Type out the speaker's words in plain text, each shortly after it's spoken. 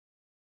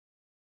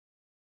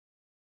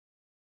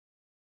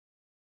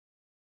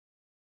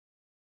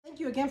Thank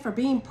you again for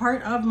being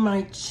part of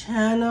my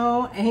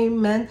channel.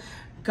 Amen.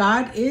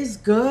 God is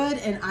good,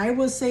 and I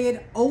will say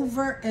it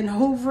over and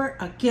over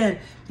again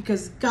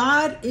because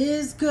God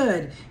is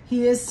good.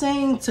 He is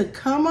saying to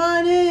come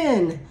on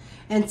in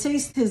and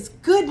taste his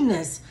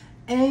goodness.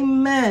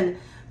 Amen.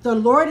 The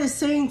Lord is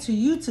saying to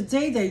you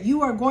today that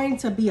you are going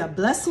to be a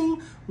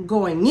blessing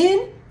going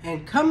in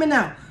and coming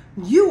out.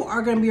 You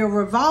are going to be a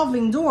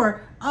revolving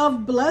door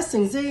of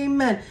blessings.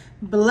 Amen.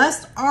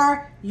 Blessed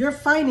are your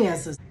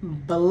finances.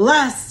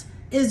 Blessed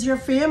is your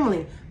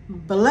family.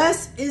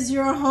 Blessed is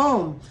your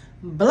home.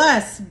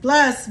 Bless,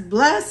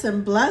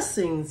 and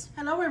blessings.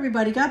 Hello,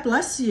 everybody. God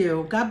bless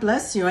you. God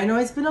bless you. I know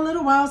it's been a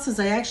little while since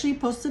I actually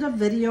posted a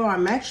video.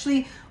 I'm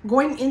actually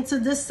going into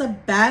this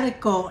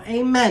sabbatical.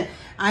 Amen.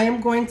 I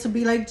am going to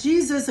be like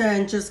Jesus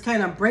and just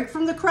kind of break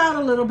from the crowd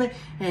a little bit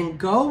and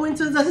go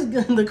into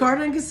the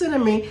Garden of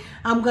Gethsemane.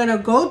 I'm going to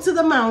go to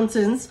the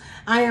mountains.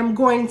 I am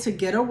going to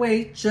get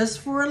away just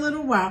for a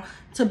little while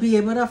to be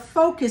able to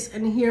focus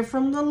and hear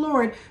from the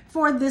Lord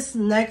for this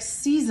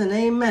next season.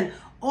 Amen.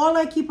 All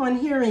I keep on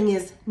hearing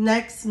is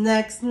next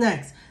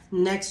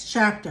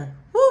chapter.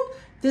 Whoop.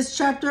 This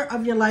chapter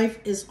of your life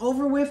is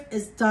over with,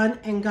 is done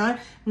and gone.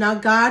 Now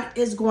God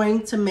is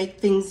going to make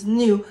things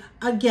new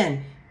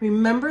again.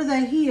 Remember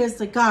that he is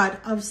the God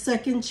of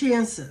second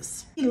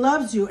chances. He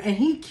loves you and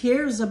he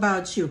cares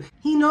about you.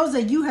 He knows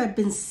that you have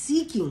been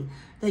seeking,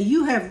 that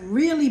you have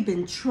really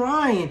been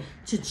trying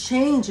to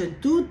change and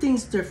do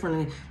things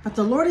differently. But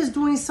the Lord is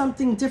doing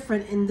something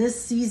different in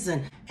this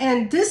season.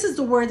 And this is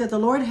the word that the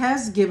Lord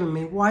has given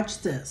me.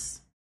 Watch this.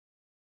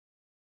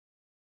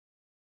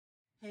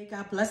 Hey,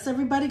 God bless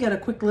everybody. Got a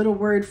quick little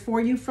word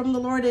for you from the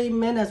Lord.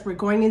 Amen. As we're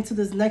going into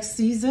this next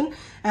season,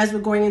 as we're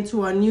going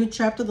into a new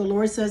chapter, the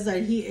Lord says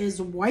that he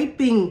is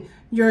wiping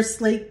your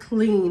slate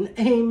clean.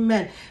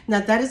 Amen.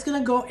 Now that is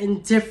going to go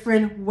in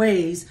different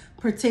ways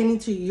pertaining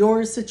to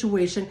your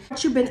situation,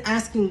 what you've been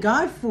asking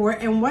God for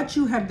and what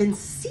you have been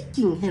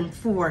seeking him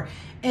for.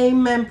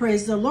 Amen.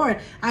 Praise the Lord.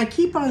 I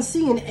keep on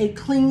seeing a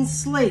clean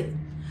slate.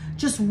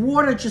 Just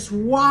water, just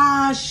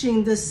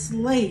washing the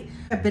slate.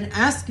 I've been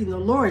asking the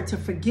Lord to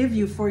forgive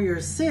you for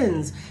your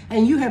sins,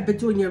 and you have been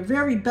doing your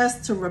very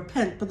best to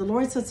repent. But the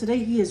Lord said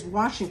today he is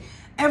washing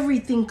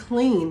everything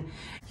clean.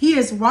 He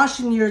is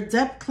washing your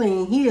debt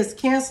clean. He is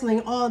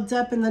canceling all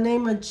debt in the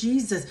name of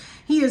Jesus.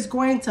 He is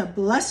going to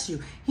bless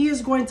you. He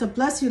is going to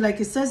bless you like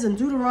it says in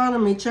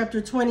Deuteronomy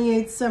chapter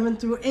 28,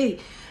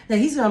 7-8. That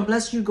he's going to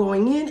bless you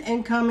going in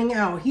and coming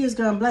out. He is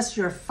going to bless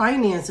your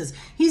finances.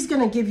 He's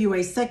going to give you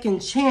a second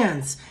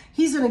chance.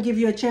 He's going to give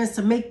you a chance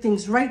to make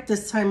things right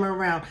this time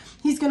around.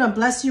 He's going to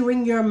bless you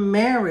in your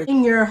marriage,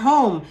 in your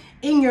home,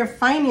 in your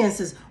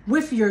finances,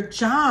 with your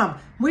job,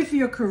 with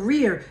your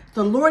career.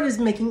 The Lord is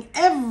making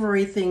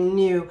everything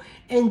new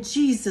in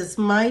Jesus'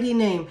 mighty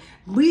name.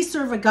 We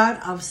serve a God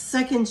of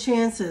second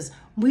chances.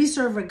 We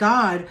serve a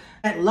God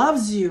that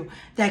loves you,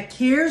 that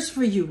cares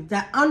for you,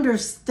 that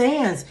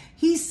understands.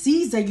 He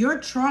sees that you're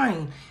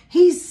trying.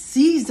 He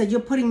sees that you're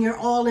putting your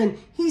all in.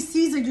 He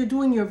sees that you're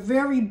doing your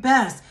very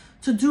best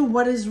to do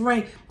what is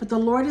right. But the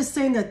Lord is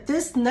saying that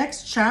this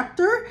next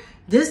chapter,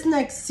 this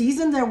next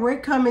season that we're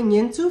coming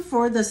into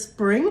for the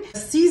spring, a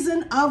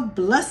season of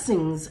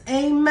blessings.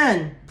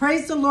 Amen.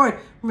 Praise the Lord.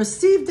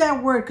 Receive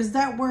that word because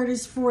that word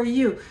is for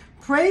you.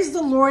 Praise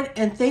the Lord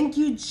and thank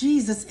you,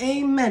 Jesus.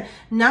 Amen.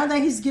 Now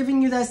that he's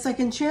giving you that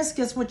second chance,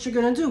 guess what you're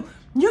going to do?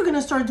 You're going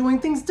to start doing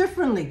things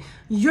differently.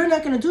 You're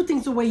not going to do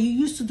things the way you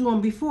used to do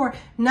them before.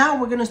 Now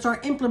we're going to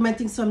start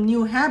implementing some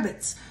new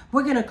habits.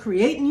 We're going to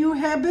create new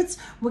habits.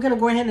 We're going to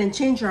go ahead and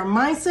change our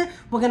mindset.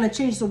 We're going to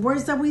change the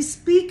words that we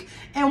speak.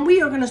 And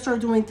we are going to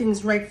start doing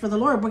things right for the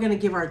Lord. We're going to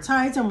give our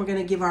tithes and we're going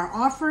to give our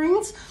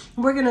offerings.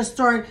 We're going to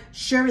start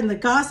sharing the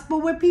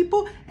gospel with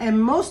people.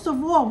 And most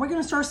of all, we're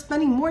going to start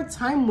spending more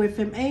time with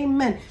him.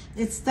 Amen.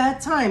 It's that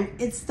time.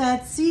 It's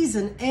that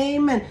season.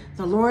 Amen.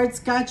 The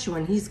Lord's got you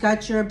and he's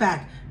got your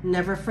back.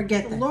 Never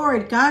forget that.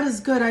 Lord, God is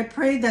good. I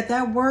pray that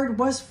that word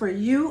was for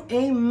you.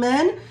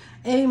 Amen.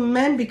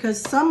 Amen. Because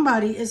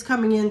somebody is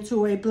coming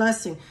into a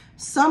blessing.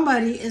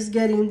 Somebody is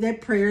getting their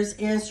prayers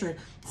answered.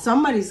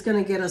 Somebody's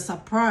going to get a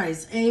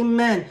surprise.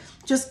 Amen.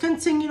 Just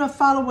continue to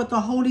follow what the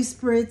Holy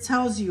Spirit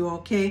tells you,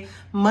 okay?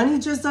 Money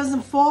just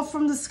doesn't fall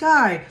from the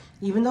sky.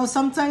 Even though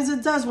sometimes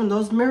it does when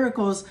those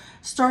miracles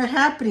start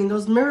happening,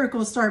 those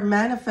miracles start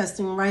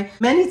manifesting, right?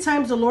 Many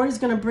times the Lord is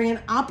going to bring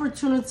an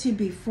opportunity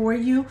before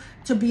you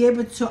to be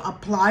able to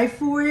apply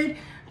for it,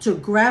 to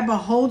grab a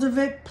hold of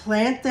it,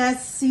 plant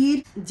that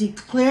seed,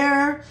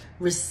 declare,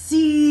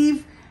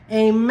 receive,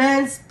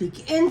 amen,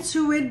 speak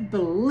into it,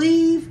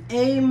 believe,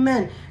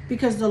 amen.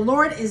 Because the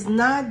Lord is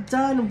not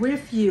done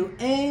with you,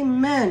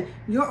 amen.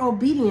 Your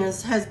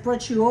obedience has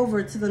brought you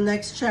over to the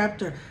next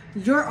chapter.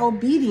 Your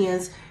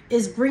obedience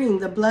is bringing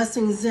the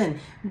blessings in.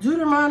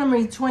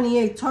 Deuteronomy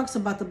 28 talks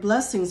about the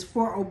blessings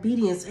for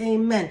obedience.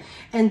 Amen.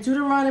 And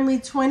Deuteronomy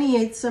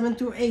 28,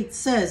 7-8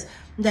 says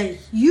that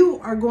you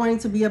are going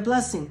to be a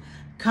blessing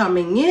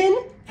coming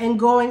in and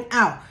going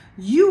out.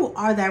 You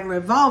are that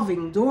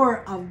revolving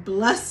door of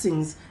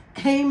blessings.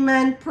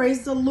 Amen.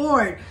 Praise the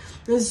Lord.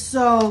 And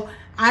so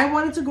I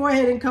wanted to go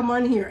ahead and come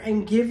on here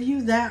and give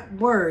you that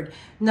word.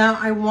 Now,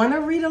 I want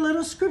to read a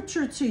little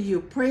scripture to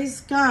you.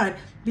 Praise God.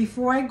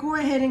 Before I go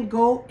ahead and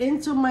go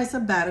into my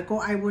sabbatical,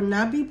 I will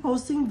not be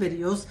posting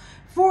videos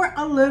for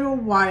a little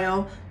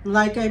while,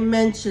 like I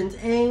mentioned.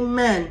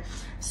 Amen.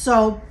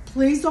 So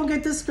please don't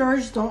get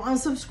discouraged. Don't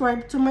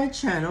unsubscribe to my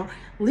channel.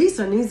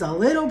 Lisa needs a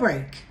little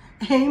break.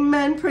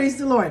 Amen. Praise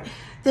the Lord.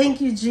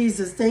 Thank you,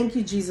 Jesus. Thank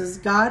you, Jesus.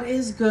 God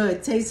is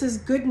good. Taste his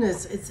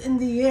goodness. It's in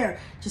the air.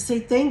 Just say,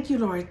 thank you,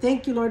 Lord.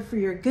 Thank you, Lord, for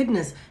your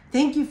goodness.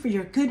 Thank you for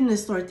your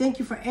goodness, Lord. Thank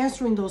you for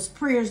answering those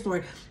prayers,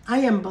 Lord. I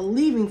am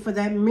believing for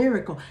that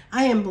miracle.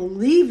 I am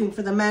believing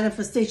for the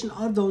manifestation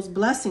of those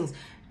blessings.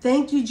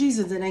 Thank you,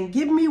 Jesus. And then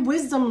give me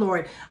wisdom,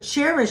 Lord.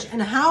 Cherish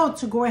and how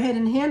to go ahead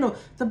and handle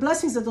the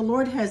blessings that the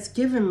Lord has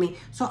given me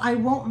so I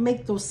won't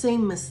make those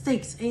same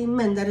mistakes.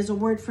 Amen. That is a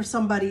word for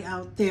somebody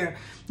out there.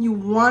 You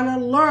want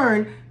to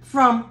learn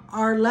from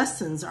our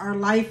lessons, our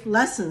life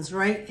lessons,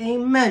 right?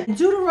 Amen.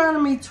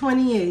 Deuteronomy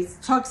 28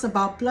 talks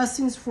about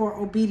blessings for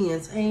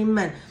obedience.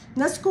 Amen.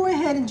 Let's go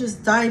ahead and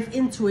just dive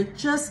into it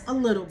just a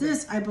little.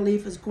 This, I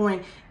believe, is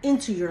going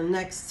into your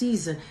next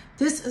season.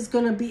 This is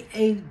going to be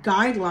a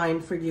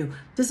guideline for you.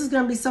 This is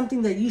going to be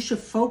something that you should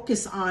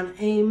focus on.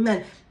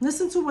 Amen.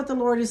 Listen to what the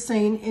Lord is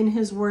saying in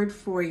his word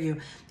for you.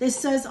 It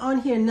says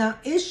on here, now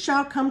it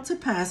shall come to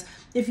pass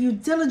if you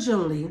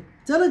diligently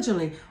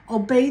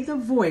obey the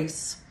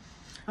voice,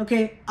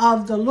 okay,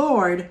 of the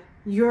Lord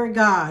your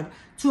God,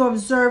 to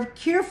observe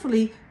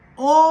carefully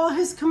all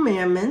his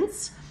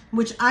commandments,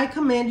 which I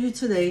command you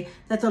today,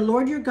 that the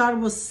Lord your God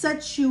will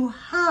set you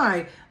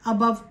high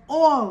above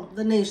all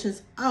the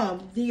nations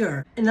of the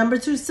earth. And number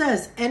 2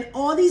 says, and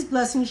all these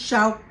blessings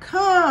shall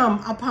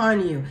come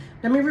upon you.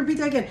 Let me repeat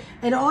that again.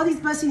 And all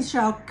these blessings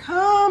shall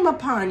come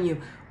upon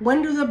you.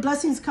 When do the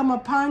blessings come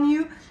upon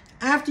you?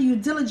 After you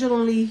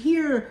diligently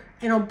hear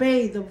and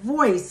obey the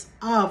voice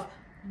of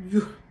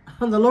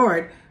the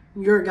Lord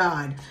your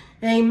God.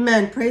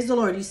 Amen. Praise the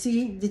Lord. You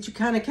see, did you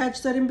kind of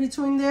catch that in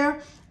between there?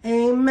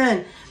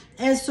 Amen.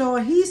 And so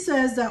he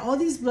says that all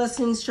these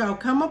blessings shall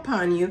come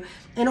upon you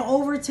and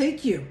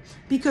overtake you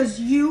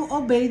because you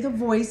obey the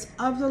voice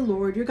of the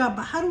Lord your God.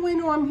 But how do I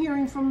know I'm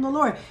hearing from the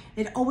Lord?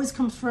 It always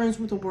confirms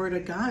with the word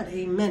of God.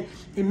 Amen.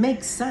 It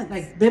makes sense,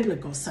 like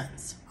biblical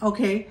sense.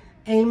 Okay.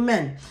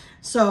 Amen.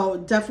 So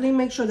definitely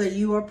make sure that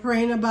you are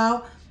praying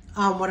about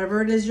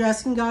whatever it is you're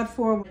asking God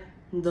for.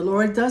 The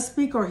Lord does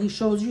speak or he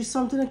shows you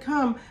something to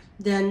come,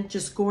 then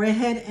just go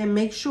ahead and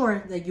make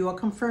sure that you are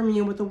confirming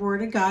it with the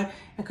word of God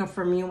and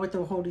confirming it with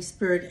the Holy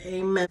Spirit.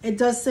 Amen. It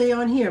does say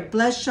on here,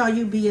 blessed shall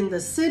you be in the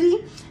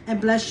city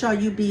and blessed shall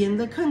you be in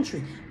the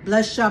country.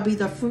 Blessed shall be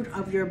the fruit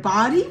of your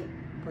body.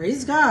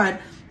 Praise God.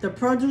 The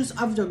produce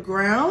of the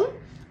ground,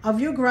 and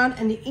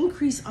the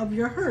increase of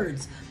your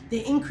herds,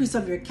 the increase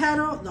of your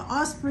cattle, the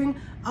offspring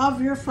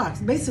of your flocks.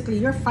 Basically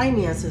your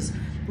finances,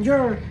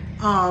 your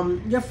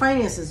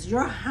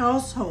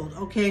household,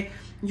 okay?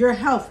 Your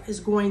health is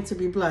going to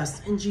be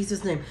blessed in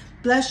Jesus' name.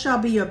 Blessed shall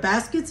be your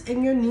baskets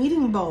and your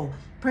kneading bowl.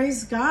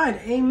 Praise God.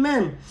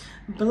 Amen.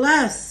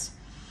 Blessed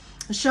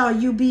shall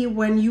you be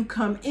when you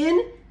come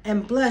in,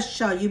 and blessed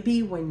shall you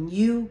be when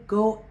you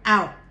go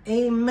out.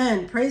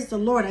 Amen. Praise the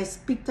Lord. I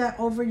speak that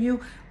over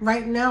you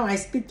right now. I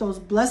speak those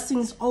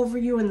blessings over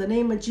you in the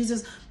name of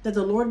Jesus, that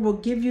the Lord will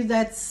give you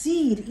that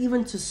seed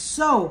even to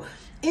sow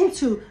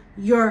into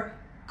your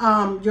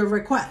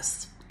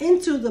request,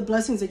 into the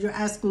blessings that you're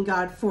asking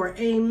God for.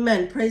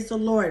 Amen. Praise the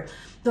Lord.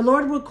 The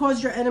Lord will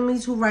cause your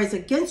enemies who rise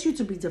against you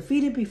to be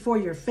defeated before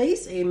your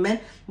face. Amen.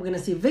 We're going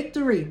to see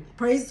victory.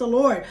 Praise the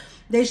Lord.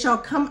 They shall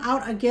come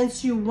out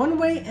against you one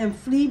way and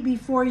flee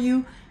before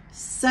you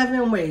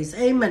 7 ways.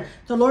 Amen.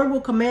 The Lord will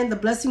command the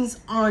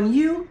blessings on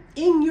you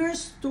in your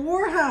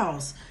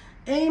storehouse.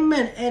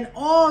 Amen. And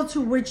all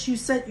to which you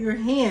set your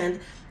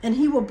hand, and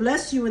he will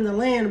bless you in the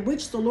land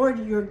which the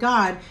Lord your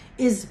God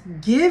is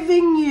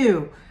giving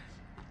you.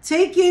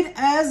 Take it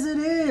as it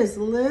is.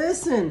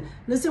 Listen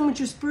with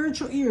your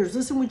spiritual ears.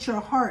 Listen with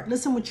your heart.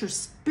 Listen with your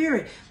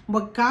spirit.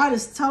 What God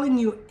is telling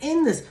you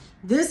in this.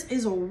 This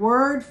is a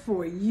word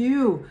for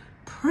you.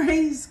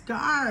 Praise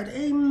God.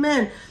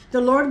 Amen.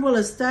 The Lord will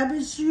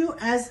establish you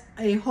as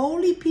a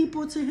holy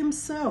people to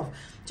himself,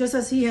 just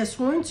as he has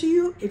sworn to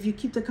you, if you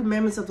keep the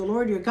commandments of the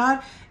Lord your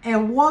God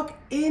and walk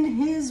in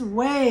his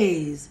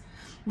ways.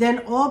 Then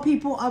all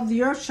people of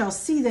the earth shall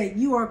see that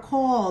you are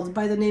called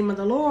by the name of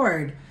the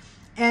Lord,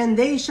 and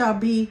they shall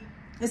be,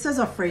 it says,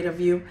 afraid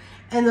of you.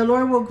 And the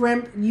Lord will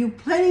grant you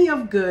plenty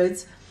of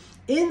goods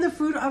in the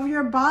fruit of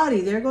your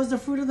body. There goes the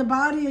fruit of the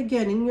body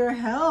again, in your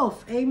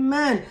health.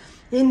 Amen.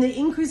 In the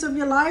increase of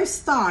your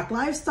livestock.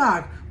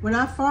 We're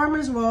not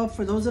farmers. Well,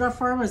 for those that are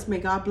farmers, may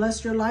God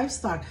bless your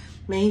livestock.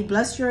 May he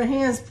bless your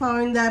hands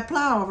plowing that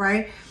plow,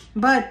 right?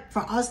 But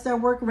for us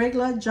that work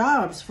regular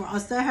jobs, for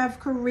us that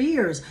have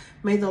careers,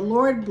 may the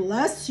Lord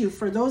bless you.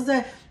 For those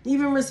that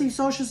even receive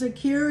Social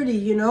Security,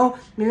 you know,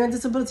 maybe on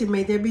disability,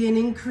 may there be an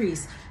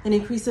increase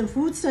in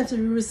food stamps. If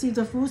you receive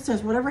the food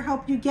stamps, whatever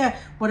help you get,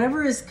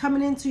 whatever is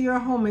coming into your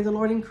home, may the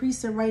Lord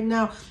increase it right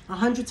now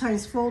 100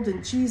 times fold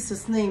in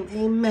Jesus' name.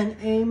 Amen.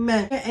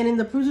 Amen. And in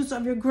the produce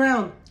of your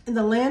ground, in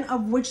the land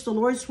of which the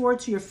Lord swore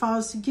to your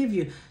fathers to give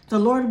you, the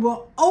Lord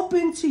will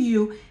open to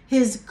you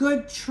his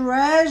good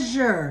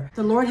treasure.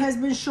 The Lord has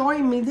been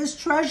showing me this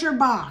treasure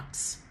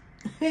box.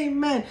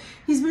 Amen.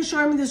 He's been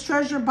showing me this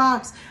treasure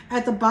box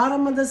at the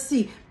bottom of the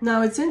sea.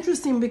 Now, it's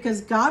interesting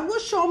because God will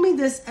show me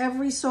this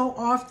every so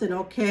often,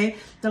 okay?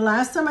 The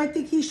last time I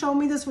think he showed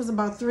me this was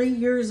about 3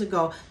 years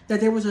ago,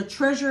 that there was a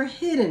treasure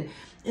hidden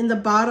in the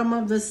bottom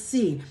of the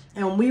sea.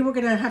 And we were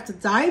going to have to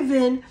dive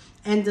in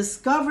and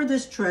discover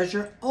this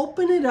treasure,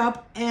 open it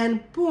up,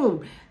 and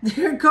boom,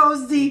 there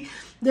goes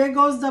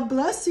the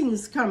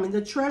blessings coming,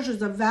 the treasures,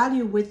 the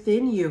value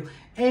within you.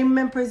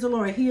 Amen. Praise the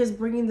Lord. He is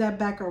bringing that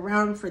back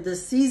around for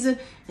this season.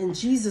 In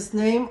Jesus'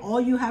 name,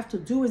 all you have to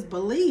do is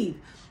believe.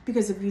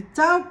 Because if you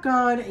doubt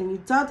God and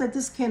you doubt that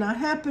this cannot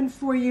happen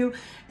for you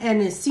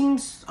and it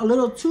seems a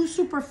little too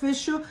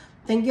superficial,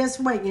 then guess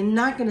what? You're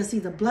not going to see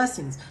the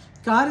blessings.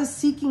 God is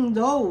seeking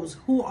those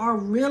who are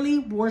really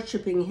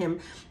worshiping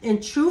him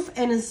in truth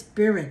and in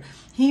spirit.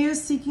 He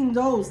is seeking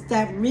those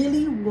that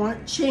really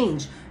want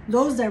change,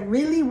 those that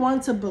really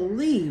want to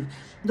believe,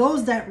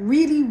 those that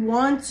really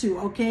want to,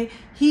 okay?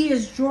 He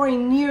is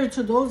drawing near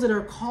to those that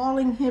are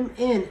calling him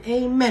in.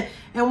 Amen.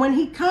 And when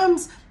he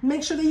comes,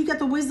 make sure that you get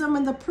the wisdom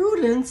and the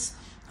prudence,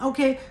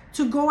 okay,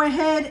 to go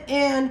ahead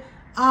and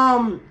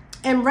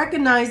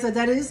recognize that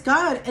that is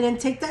God, and then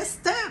take that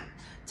step.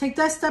 Take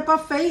that step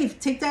of faith.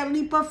 Take that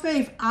leap of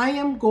faith. I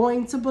am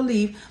going to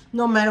believe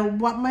no matter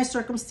what my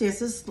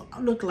circumstances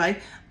look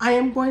like. I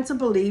am going to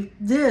believe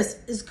this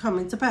is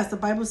coming to pass. The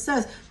Bible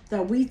says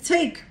that we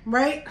take,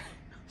 right?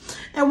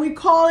 And we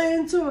call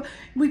into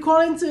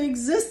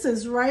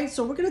existence, right?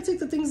 So we're going to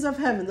take the things of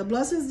heaven, the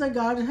blessings that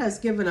God has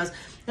given us,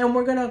 and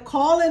we're going to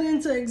call it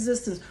into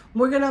existence.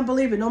 We're going to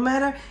believe it. No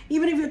matter,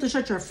 even if you have to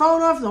shut your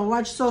phone off, don't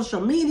watch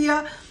social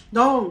media,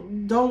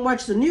 don't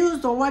watch the news,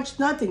 don't watch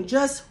nothing.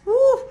 Just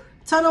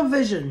tunnel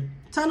vision.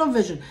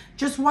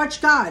 Just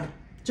watch God.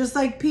 Just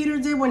like Peter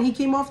did when he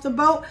came off the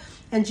boat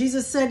and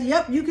Jesus said,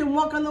 yep, you can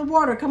walk on the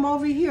water. Come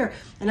over here.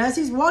 And as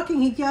he's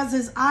walking, he has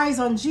his eyes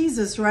on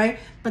Jesus, right?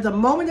 But the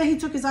moment that he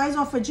took his eyes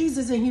off of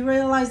Jesus and he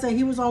realized that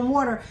he was on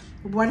water,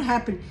 what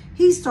happened?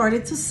 He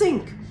started to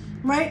sink,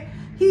 right?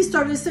 He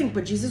started to sink,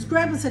 but Jesus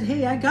grabbed him and said,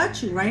 hey, I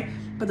got you, right?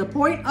 But the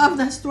point of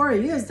that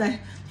story is that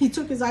he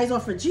took his eyes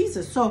off of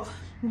Jesus. So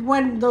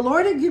when the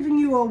Lord is giving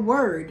you a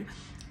word,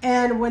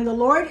 and when the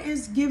Lord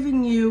is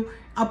giving you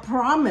a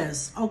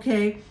promise,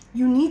 okay,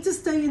 you need to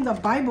stay in the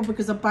Bible,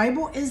 because the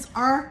Bible is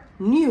our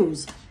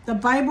news. The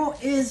Bible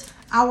is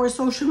our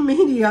social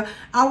media,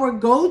 our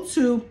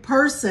go-to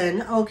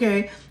person,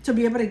 okay, to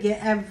be able to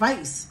get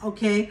advice,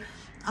 okay,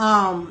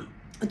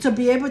 to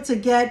be able to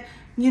get,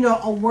 you know,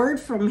 a word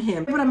from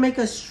him, able to make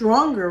us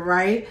stronger,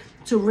 right,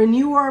 to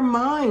renew our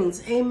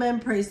minds. Amen.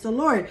 Praise the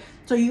Lord.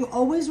 So you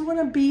always want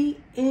to be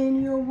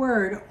in your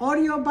word,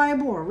 audio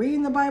Bible or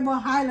reading the Bible,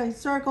 highlight,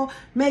 circle,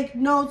 make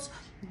notes.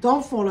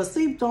 Don't fall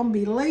asleep. Don't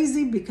be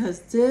lazy, because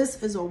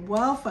this is a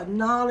wealth of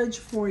knowledge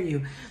for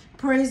you.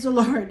 Praise the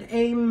Lord.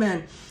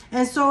 Amen.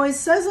 And so it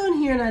says on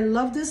here, and I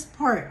love this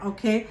part,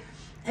 okay?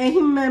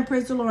 Amen.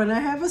 Praise the Lord. And I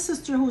have a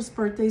sister whose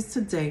birthday is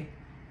today.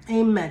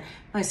 Amen.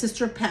 My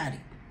sister Patty.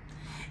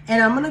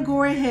 And I'm going to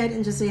go ahead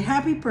and just say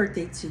happy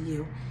birthday to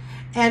you.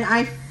 And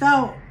I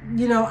felt,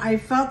 you know, I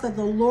felt that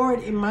the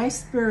Lord, in my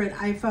spirit,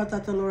 I felt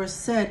that the Lord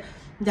said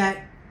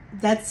that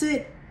that's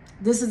it.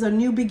 This is a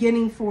new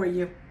beginning for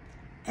you.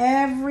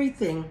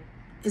 Everything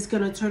is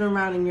going to turn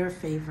around in your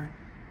favor.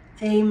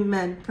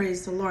 Amen.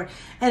 Praise the Lord.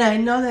 And I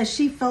know that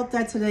she felt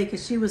that today,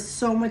 because she was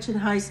so much in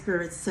high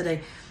spirits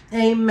today.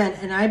 Amen.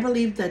 And I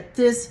believe that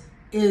this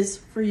is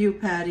for you,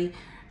 Patty,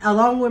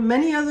 along with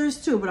many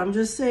others too. But I'm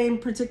just saying,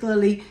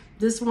 particularly,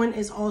 this one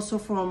is also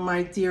from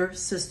my dear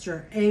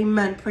sister.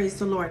 Amen. Praise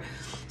the Lord.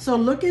 So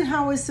look at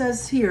how it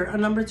says here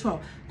on number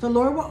 12. The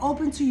Lord will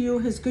open to you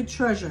his good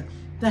treasure,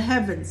 the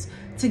heavens,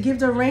 to give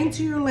the rain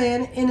to your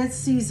land in its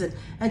season,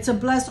 and to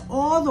bless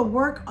all the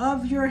work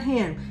of your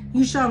hand.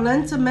 You shall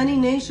lend to many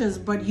nations,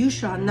 but you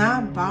shall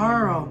not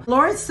borrow. The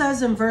Lord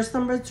says in verse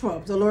number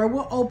 12, the Lord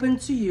will open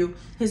to you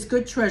his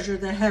good treasure,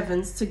 the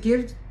heavens, to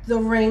give the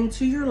rain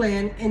to your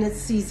land in its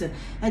season,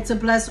 and to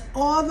bless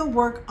all the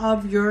work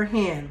of your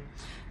hand.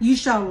 You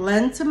shall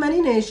lend to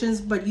many nations,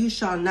 but you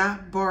shall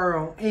not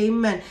borrow.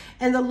 Amen.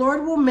 And the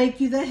Lord will make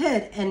you the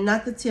head and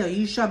not the tail.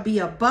 You shall be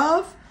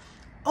above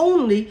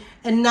only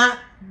and not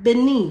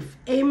beneath.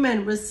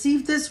 Amen.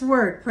 Receive this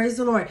word. Praise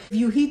the Lord. If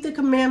you heed the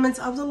commandments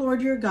of the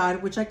Lord your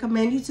God, which I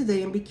command you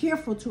today, and be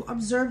careful to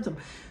observe them,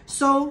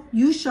 so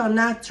you shall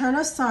not turn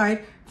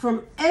aside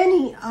from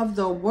any of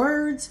the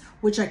words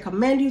which I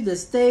command you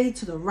this day,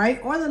 to the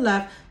right or the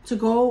left, to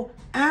go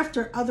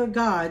after other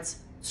gods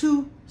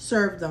to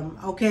serve them.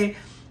 Okay.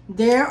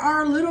 There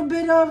are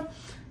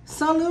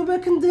some little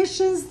bit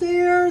conditions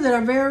there that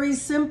are very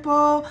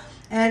simple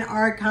and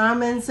are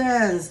common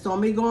sense.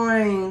 Don't be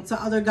going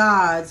to other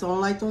gods.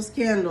 Don't light those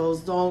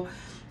candles. Don't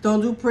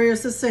do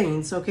prayers to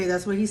saints. Okay,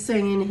 that's what he's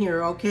saying in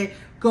here. Okay,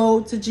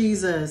 go to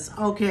Jesus.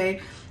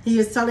 Okay, he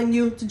is telling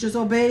you to just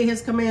obey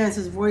his commands,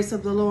 his voice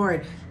of the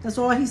Lord. That's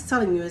all he's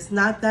telling you. It's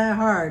not that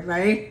hard,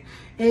 right?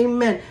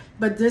 Amen.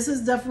 But this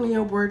is definitely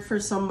a word for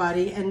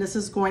somebody, and this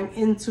is going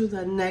into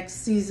the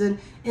next season,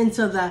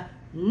 into the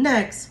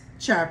next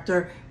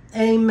chapter.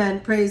 Amen.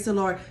 Praise the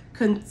Lord.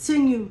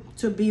 Continue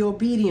to be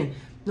obedient.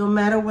 No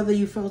matter whether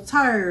you feel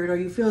tired or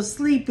you feel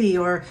sleepy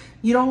or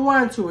you don't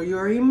want to, or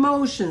your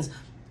emotions,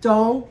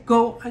 don't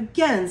go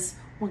against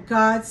what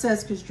God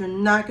says, because you're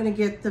not going to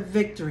get the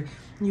victory.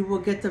 You will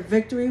get the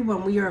victory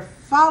when we are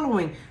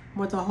following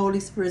what the Holy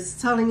Spirit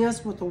is telling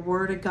us, what the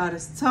Word of God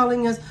is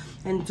telling us,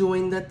 and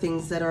doing the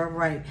things that are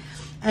right.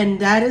 And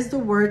that is the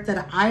word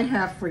that I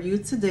have for you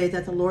today,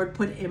 that the Lord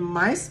put in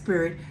my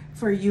spirit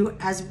for you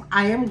as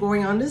I am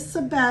going on this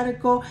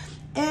sabbatical,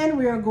 and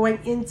we are going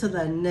into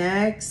the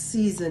next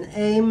season.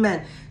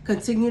 Amen.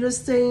 Continue to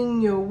stay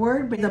in your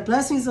word. May the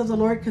blessings of the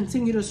Lord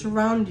continue to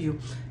surround you,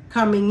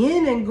 coming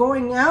in and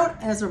going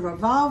out as a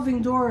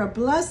revolving door of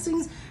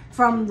blessings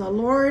from the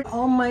Lord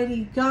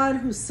Almighty God,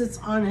 who sits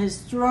on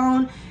his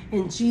throne.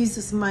 In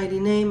Jesus' mighty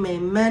name,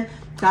 amen.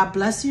 God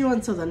bless you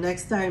until the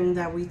next time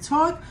that we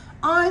talk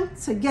on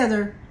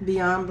Together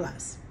Beyond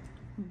Blessed.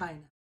 Bye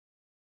now.